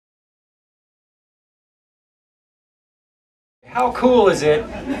How cool is it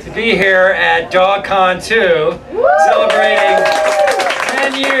to be here at DogCon 2, celebrating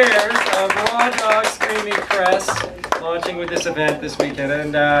 10 years of Raw Dog Screaming Press, launching with this event this weekend.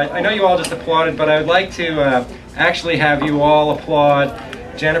 And I know you all just applauded, but I would like to actually have you all applaud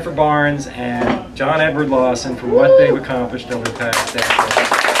Jennifer Barnes and John Edward Lawson for what they've accomplished over the past decade.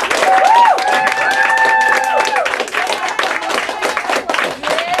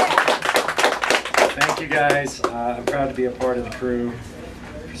 Thank you guys. I'm proud to be a part of the crew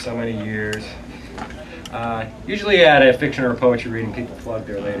for so many years. Usually at a fiction or a poetry reading, people plug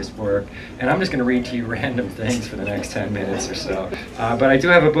their latest work, and I'm just going to read to you random things for the next 10 minutes or so. But I do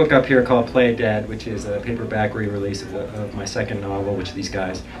have a book up here called Play Dead, which is a paperback re-release of my second novel, which these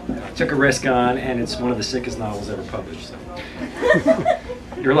guys took a risk on, and it's one of the sickest novels ever published. So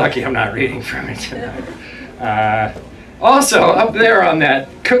you're lucky I'm not reading from it tonight. Also, up there on that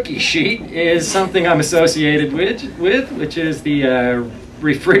cookie sheet is something I'm associated with which is the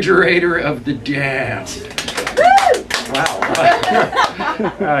refrigerator of the damned. Wow.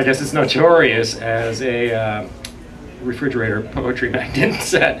 I guess it's notorious as a refrigerator poetry magnet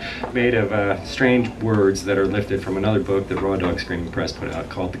set made of strange words that are lifted from another book that Raw Dog Screaming Press put out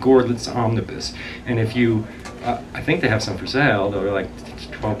called The Gourdlets Omnibus. And if you, I think they have some for sale, they're like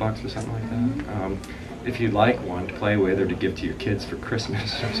 $12 or something like that. If you'd like one to play with or to give to your kids for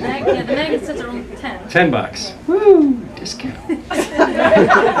Christmas. Yeah, the magnet sets are only 10. $10. Woo! Discount.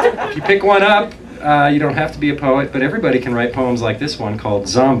 If you pick one up, you don't have to be a poet, but everybody can write poems like this one called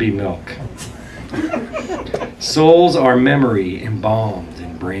Zombie Milk. Souls are memory embalmed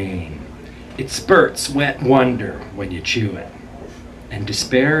in brain. It spurts wet wonder when you chew it, and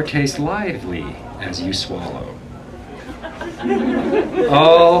despair tastes lively as you swallow.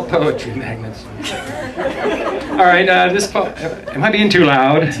 All poetry magnets. All right, this am I being too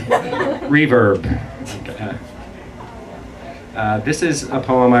loud? Reverb. This is a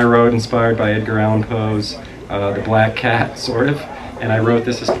poem I wrote inspired by Edgar Allan Poe's The Black Cat, sort of. And I wrote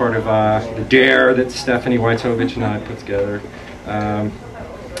this as part of the Dare that Stephanie Wojtowicz and I put together. I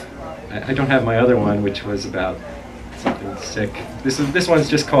don't have my other one, which was about something sick. This one's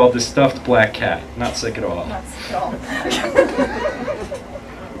just called The Stuffed Black Cat. Not sick at all. Not sick at all.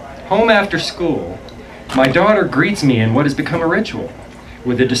 Home after school, my daughter greets me in what has become a ritual.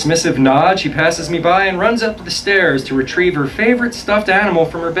 With a dismissive nod, she passes me by and runs up the stairs to retrieve her favorite stuffed animal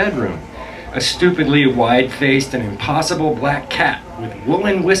from her bedroom. A stupidly wide-faced and impossible black cat with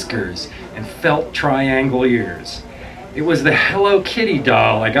woolen whiskers and felt triangle ears. It was the Hello Kitty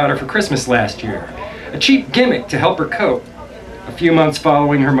doll I got her for Christmas last year, a cheap gimmick to help her cope, a few months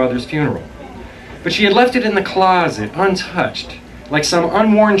following her mother's funeral. But she had left it in the closet, untouched, like some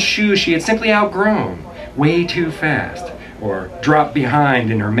unworn shoe she had simply outgrown, way too fast, or dropped behind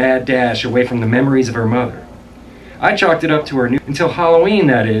in her mad dash away from the memories of her mother. I chalked it up to her until Halloween,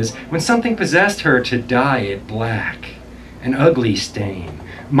 that is, when something possessed her to dye it black. An ugly stain,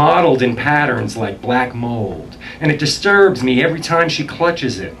 mottled in patterns like black mold, and it disturbs me every time she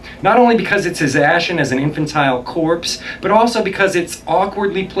clutches it, not only because it's as ashen as an infantile corpse, but also because its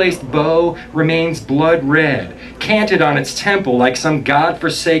awkwardly placed bow remains blood red, canted on its temple like some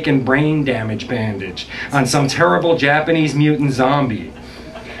godforsaken brain damage bandage on some terrible Japanese mutant zombie.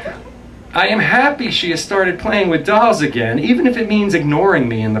 I am happy she has started playing with dolls again, even if it means ignoring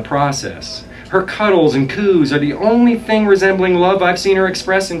me in the process. Her cuddles and coos are the only thing resembling love I've seen her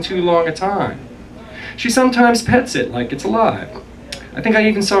express in too long a time. She sometimes pets it like it's alive. I think I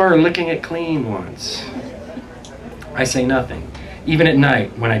even saw her licking it clean once. I say nothing, even at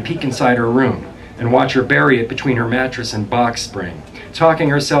night when I peek inside her room and watch her bury it between her mattress and box spring, talking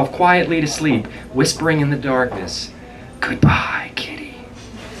herself quietly to sleep, whispering in the darkness, "Goodbye, kitty.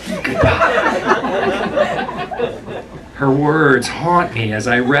 Goodbye." Her words haunt me as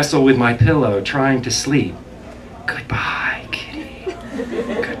I wrestle with my pillow, trying to sleep. "Goodbye, kitty.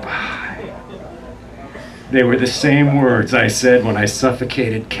 Goodbye." They were the same words I said when I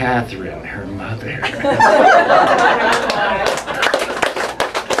suffocated Catherine, her mother.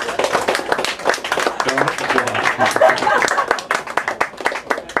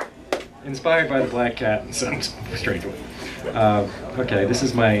 Inspired by the black cat in some strange way. Okay, this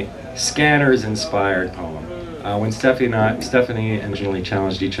is my Scanners inspired poem. When Stephanie originally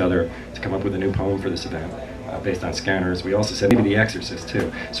challenged each other to come up with a new poem for this event based on Scanners, we also said maybe The Exorcist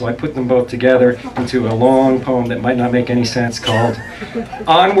too. So I put them both together into a long poem that might not make any sense called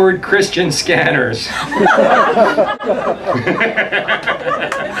Onward, Christian Scanners.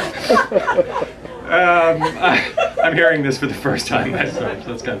 I'm hearing this for the first time myself, so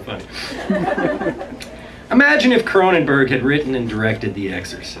that's kind of funny. Imagine if Cronenberg had written and directed The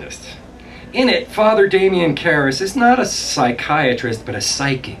Exorcist. In it, Father Damien Karras is not a psychiatrist, but a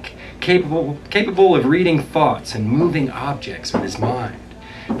psychic, capable of reading thoughts and moving objects with his mind.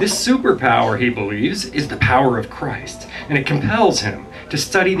 This superpower, he believes, is the power of Christ, and it compels him to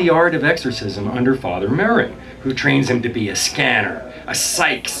study the art of exorcism under Father Merrin, who trains him to be a scanner, a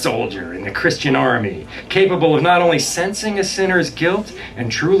psych soldier in the Christian army, capable of not only sensing a sinner's guilt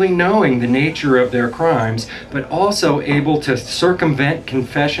and truly knowing the nature of their crimes, but also able to circumvent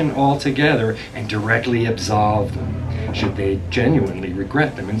confession altogether and directly absolve them, should they genuinely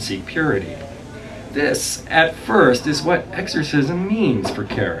regret them and seek purity. This, at first, is what exorcism means for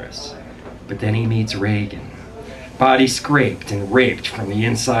Karras. But then he meets Reagan, body scraped and raped from the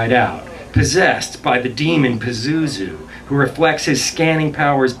inside out, possessed by the demon Pazuzu, who reflects his scanning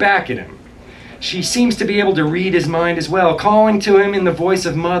powers back at him. She seems to be able to read his mind as well, calling to him in the voice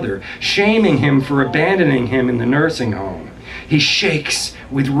of mother, shaming him for abandoning him in the nursing home. He shakes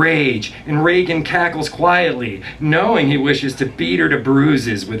with rage, and Reagan cackles quietly, knowing he wishes to beat her to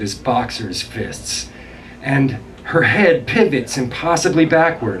bruises with his boxer's fists. And her head pivots impossibly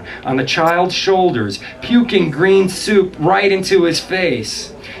backward on the child's shoulders, puking green soup right into his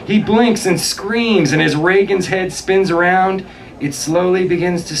face. He blinks and screams, and as Reagan's head spins around, it slowly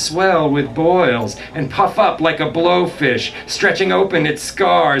begins to swell with boils and puff up like a blowfish, stretching open its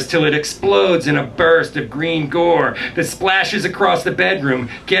scars till it explodes in a burst of green gore that splashes across the bedroom,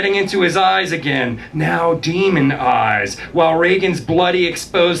 getting into his eyes again, now demon eyes, while Reagan's bloody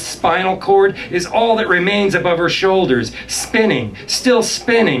exposed spinal cord is all that remains above her shoulders, spinning, still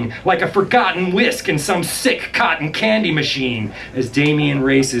spinning, like a forgotten whisk in some sick cotton candy machine, as Damien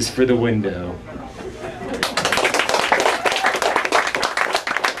races for the window.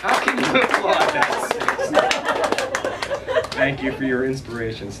 Thank you for your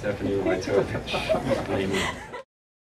inspiration, Stephanie Wojtowicz.